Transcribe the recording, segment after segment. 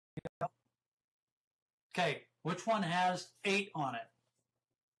Okay, which one has 8 on it?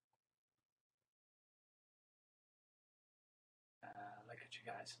 Look at you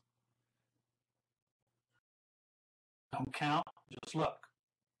guys. Don't count, just look.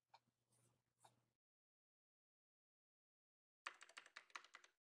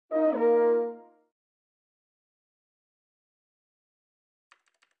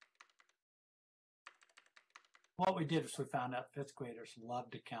 What we did was we found out 5th graders love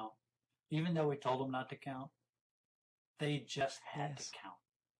to count. Even though we told them not to count, they just had to count.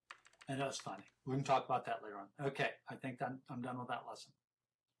 And it was funny. We can talk about that later on. Okay, I think I'm done with that lesson.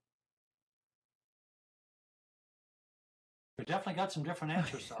 We definitely got some different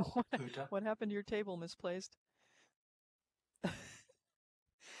answers, though, Uta. What happened to your table misplaced? Look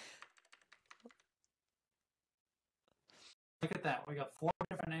at that. We got 4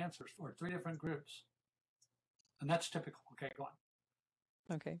 different answers for 3 different groups. And that's typical. Okay, go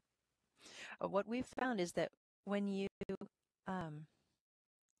on. Okay. What we've found is that when you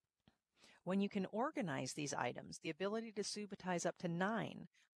can organize these items, the ability to subitize up to 9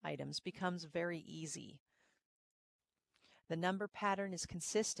 items becomes very easy. The number pattern is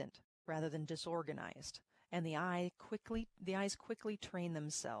consistent rather than disorganized, and the eyes quickly train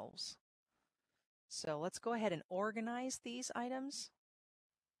themselves. So let's go ahead and organize these items.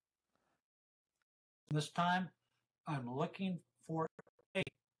 This time, I'm looking for 8,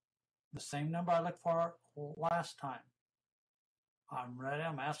 the same number I looked for last time. I'm ready.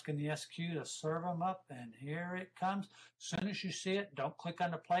 I'm asking the SQ to serve them up, and here it comes. As soon as you see it, don't click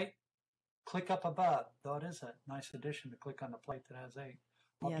on the plate. Click up above. Though it is a nice addition to click on the plate that has 8.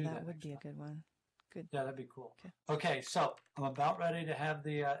 Yeah, that would be a good one. Good. Yeah, that'd be cool. Okay, so I'm about ready to have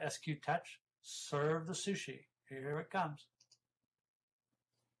the SQ touch. Serve the sushi. Here it comes.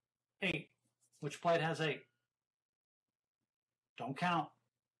 8. Which plate has 8? Don't count.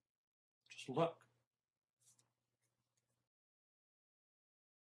 Just look.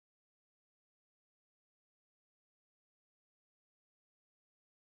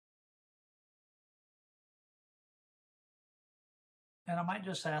 And I might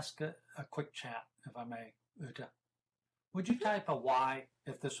just ask a quick chat, if I may, Uta. Would you type a Y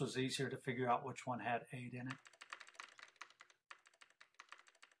if this was easier to figure out which one had 8 in it?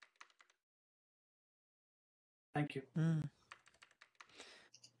 Thank you.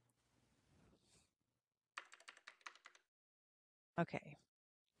 Okay.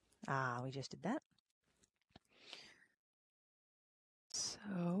 We just did that.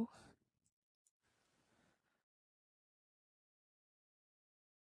 So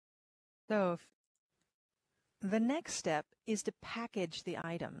the next step is to package the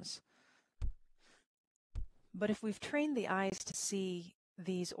items. But if we've trained the eyes to see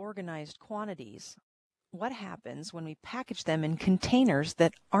these organized quantities, what happens when we package them in containers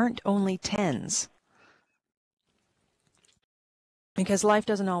that aren't only tens? Because life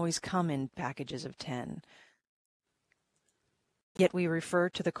doesn't always come in packages of 10. Yet we refer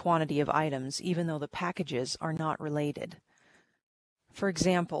to the quantity of items even though the packages are not related. For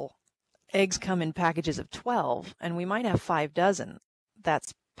example, eggs come in packages of 12, and we might have 5 dozen.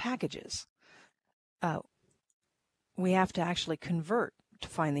 That's packages. We have to actually convert to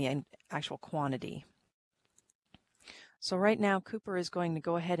find the actual quantity. So right now, Cooper is going to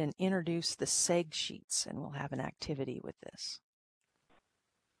go ahead and introduce the seg sheets, and we'll have an activity with this.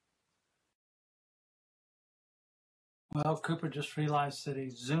 Well, Cooper just realized that he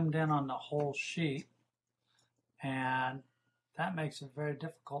zoomed in on the whole sheet, and that makes it very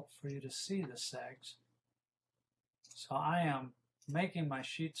difficult for you to see the segs. So I am making my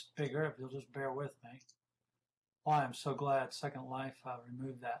sheets bigger, if you'll just bear with me. Oh, I am so glad Second Life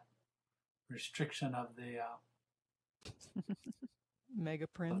removed that restriction of the mega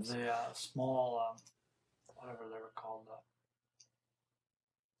prints. Of the small, whatever they were called,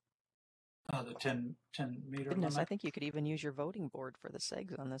 the 10 meter Goodness, limit. I think you could even use your voting board for the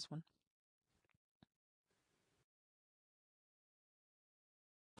segs on this one.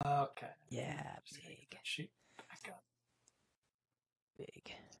 Okay. Yeah, big. Sheet back up.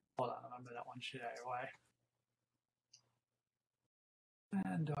 Big. Hold on, I'm going that one sheet out of your way.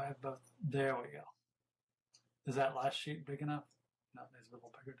 And do I have both? There we go. Is that last sheet big enough? No, it's a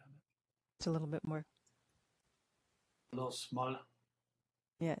little bigger, doesn't it? It's a little bit more. A little smaller.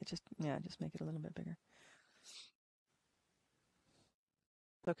 Yeah, just make it a little bit bigger.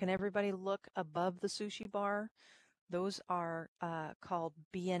 So can everybody look above the sushi bar? Those are called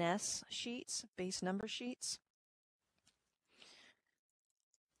BNS sheets, base number sheets.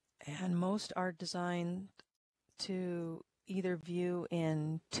 And most are designed to either view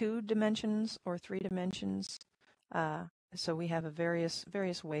in 2 dimensions or 3 dimensions. So we have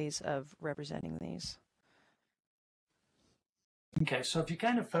various ways of representing these. Okay, so if you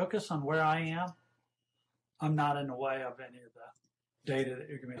kind of focus on where I am, I'm not in the way of any of the data that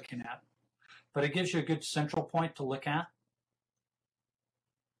you're looking at, but it gives you a good central point to look at.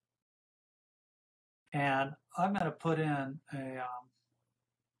 And I'm going to put in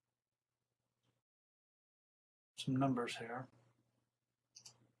some numbers here.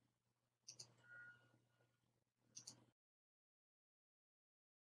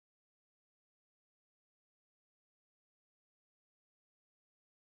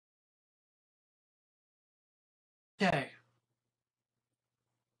 Okay.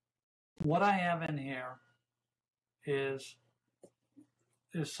 What I have in here is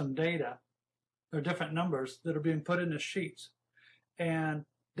some data. There are different numbers that are being put into sheets. And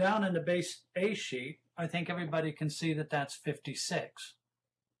down in the base A sheet, I think everybody can see that that's 56.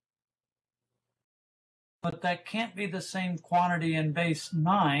 But that can't be the same quantity in base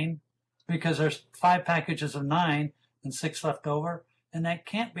 9 because there's 5 packages of 9 and 6 left over. And that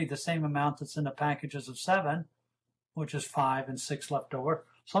can't be the same amount that's in the packages of 7, which is 5 and 6 left over.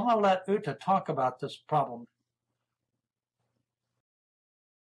 So I'm going to let Uta talk about this problem.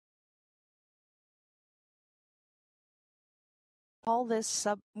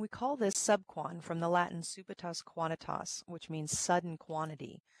 We call this subQuan from the Latin subitus quantitas, which means sudden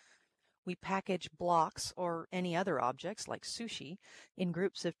quantity. We package blocks or any other objects like sushi in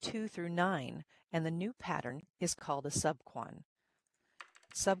groups of 2 through 9, and the new pattern is called a subQuan.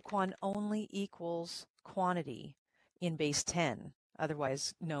 SubQuan only equals quantity in base 10,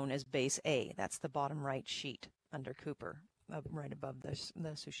 otherwise known as base A. That's the bottom right sheet under Cooper, right above the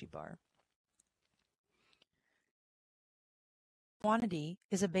sushi bar. Quantity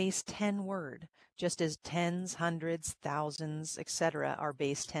is a base 10 word, just as tens, hundreds, thousands, etc. are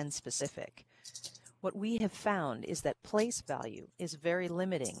base 10 specific. What we have found is that place value is very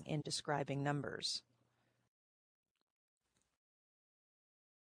limiting in describing numbers.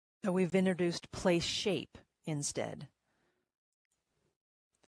 So we've introduced place shape instead.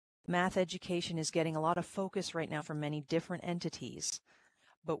 Math education is getting a lot of focus right now from many different entities,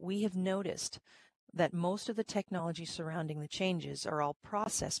 but we have noticed that most of the technology surrounding the changes are all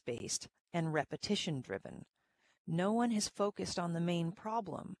process-based and repetition-driven. No one has focused on the main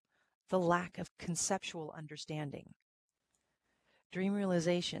problem, the lack of conceptual understanding. Dream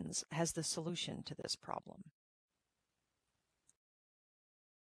Realizations has the solution to this problem.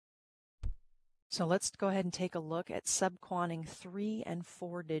 So let's go ahead and take a look at subquanting 3- and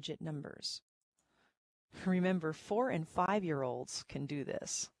 4-digit numbers. Remember, 4- and 5-year-olds can do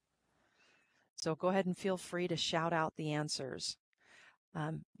this. So go ahead and feel free to shout out the answers.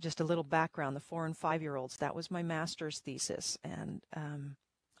 Just a little background, the 4- and 5-year-olds, that was my master's thesis, and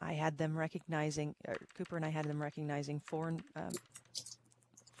I had them recognizing, Cooper and I had them recognizing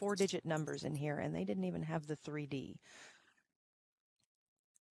 4-digit numbers in here, and they didn't even have the 3D.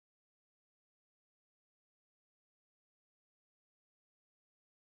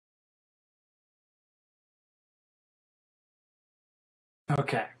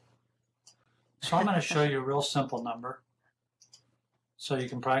 Okay. So I'm going to show you a real simple number so you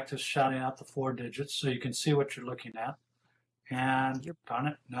can practice shouting out the 4 digits so you can see what you're looking at. And darn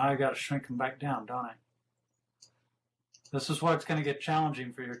it, now I got to shrink them back down, don't I? This is where it's going to get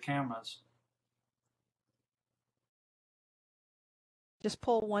challenging for your cameras. Just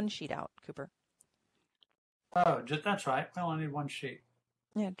pull one sheet out, Cooper. Oh, that's right. I only need one sheet.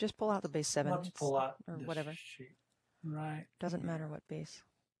 Yeah, just pull out the base 7. Let's pull out or this whatever. sheet. Right. Doesn't matter what base.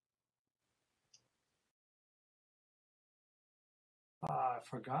 I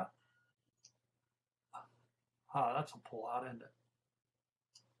forgot. Oh, that's a pull out, isn't it?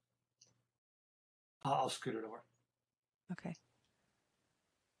 I'll scoot it over. Okay.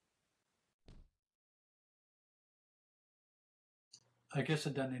 I guess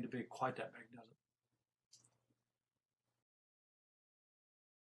it doesn't need to be quite that big, does it?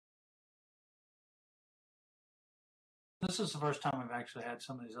 This is the first time I've actually had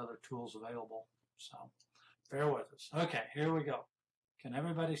some of these other tools available, so bear with us. Okay, here we go. Can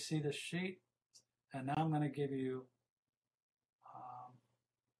everybody see this sheet? And now I'm going to give you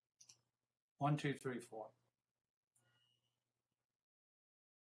 1, 2, 3, 4.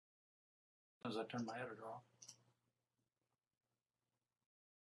 As I turn my editor off.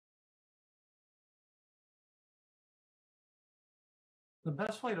 The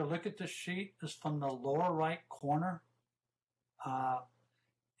best way to look at this sheet is from the lower right corner.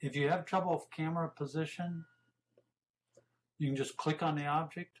 If you have trouble with camera position, you can just click on the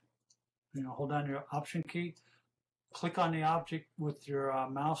object. Hold down your option key. Click on the object with your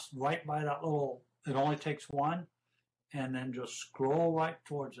mouse right by that little, it only takes 1, and then just scroll right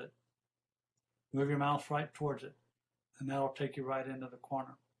towards it. Move your mouse right towards it. and that'll take you right into the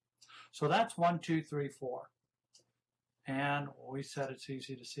corner. So that's 1, 2, 3, 4. And we said it's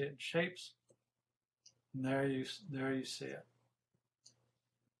easy to see it in shapes. And there you see it.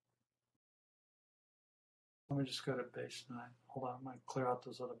 Let me just go to base 9. Hold on, I might clear out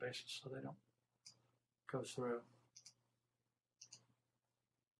those other bases so they don't go through.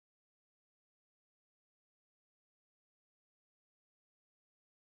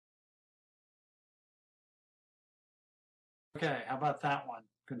 Okay, how about that one?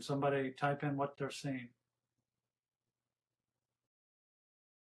 Can somebody type in what they're seeing?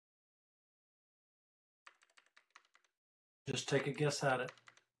 Just take a guess at it.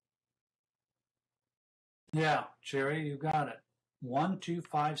 Yeah, Cherry, you got it. 1, 2,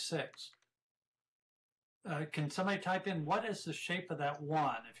 5, 6. Can somebody type in what is the shape of that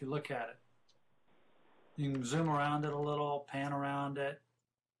 1 if you look at it? You can zoom around it a little, pan around it.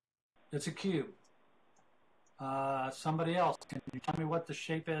 It's a cube. Somebody else, can you tell me what the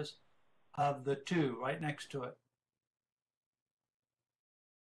shape is of the 2 right next to it?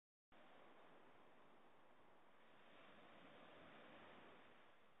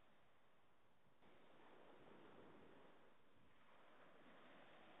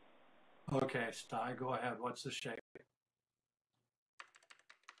 Okay, Sty, go ahead. What's the shape?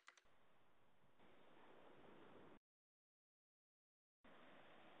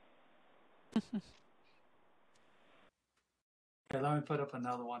 Okay, let me put up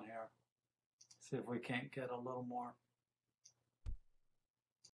another one here. See if we can't get a little more.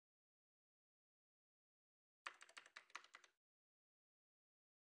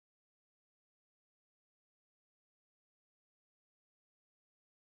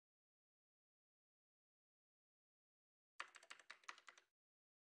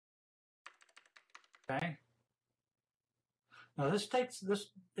 Okay. Now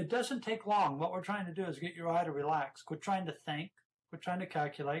it doesn't take long. What we're trying to do is get your eye to relax. Quit trying to think. Quit trying to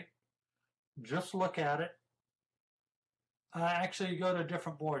calculate. Just look at it. Actually, go to a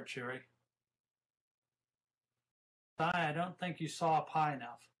different board, Cherry. I don't think you saw up high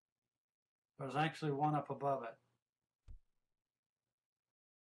enough. There's actually one up above it.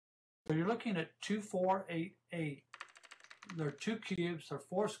 So you're looking at 2, 4, 8, 8. There are 2 cubes, there are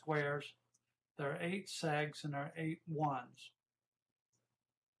 4 squares, there are 8 segs, and there are 8 ones.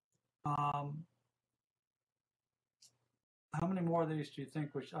 How many more of these do you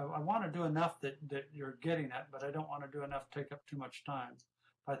think? Which I want to do enough that you're getting at, but I don't want to do enough to take up too much time.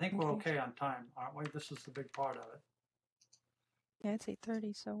 But I think we're okay on time, aren't we? This is the big part of it. Yeah, it's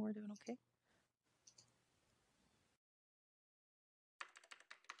 8:30, so we're doing okay.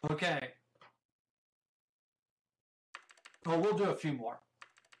 Okay. Well, we'll do a few more.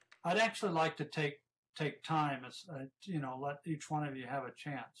 I'd actually like to take time, as let each one of you have a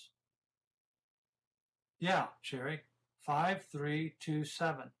chance. Yeah, Cherry. 5, 3, 2,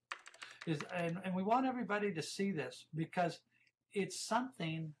 7. And we want everybody to see this because it's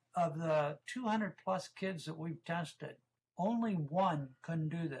something of the 200 plus kids that we've tested. Only 1 couldn't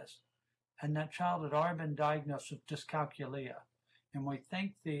do this. And that child had already been diagnosed with dyscalculia. And we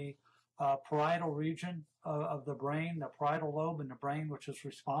think the parietal region of the brain, the parietal lobe in the brain, which is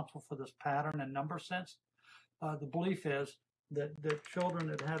responsible for this pattern and number sense, the belief is that children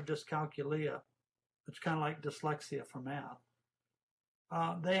that have dyscalculia, it's kind of like dyslexia for math,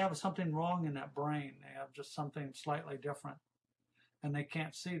 they have something wrong in that brain. They have just something slightly different, and they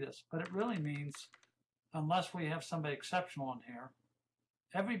can't see this. But it really means, unless we have somebody exceptional in here,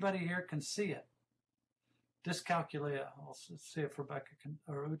 everybody here can see it. Dyscalculia. I'll see if Rebecca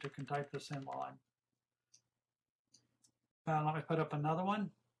or Uta can type this in while I'm. Let me put up another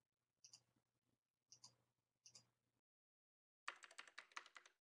one.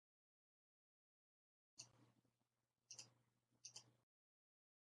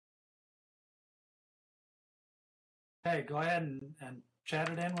 Hey, go ahead and chat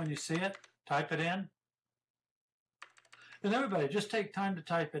it in when you see it. Type it in. And everybody, just take time to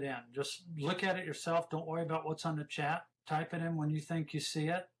type it in. Just look at it yourself. Don't worry about what's on the chat. Type it in when you think you see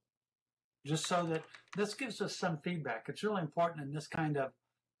it. Just so that this gives us some feedback. It's really important in this kind of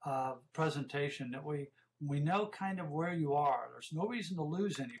presentation that we know kind of where you are. There's no reason to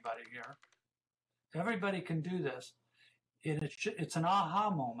lose anybody here. Everybody can do this. It's an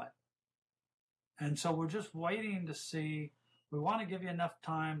aha moment. And so we're just waiting to see. We want to give you enough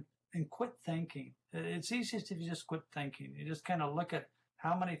time and quit thinking. It's easiest if you just quit thinking. You just kind of look at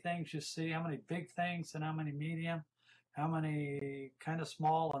how many things you see, how many big things and how many medium, how many kind of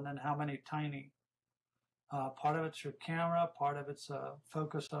small, and then how many tiny. Part of it's your camera, part of it's a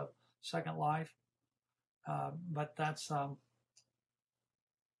focus of Second Life. But that's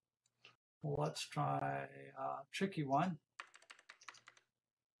Well, let's try a tricky one.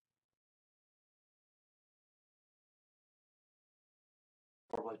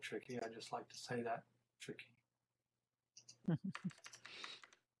 Probably tricky. I just like to say that, tricky.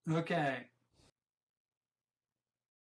 Okay,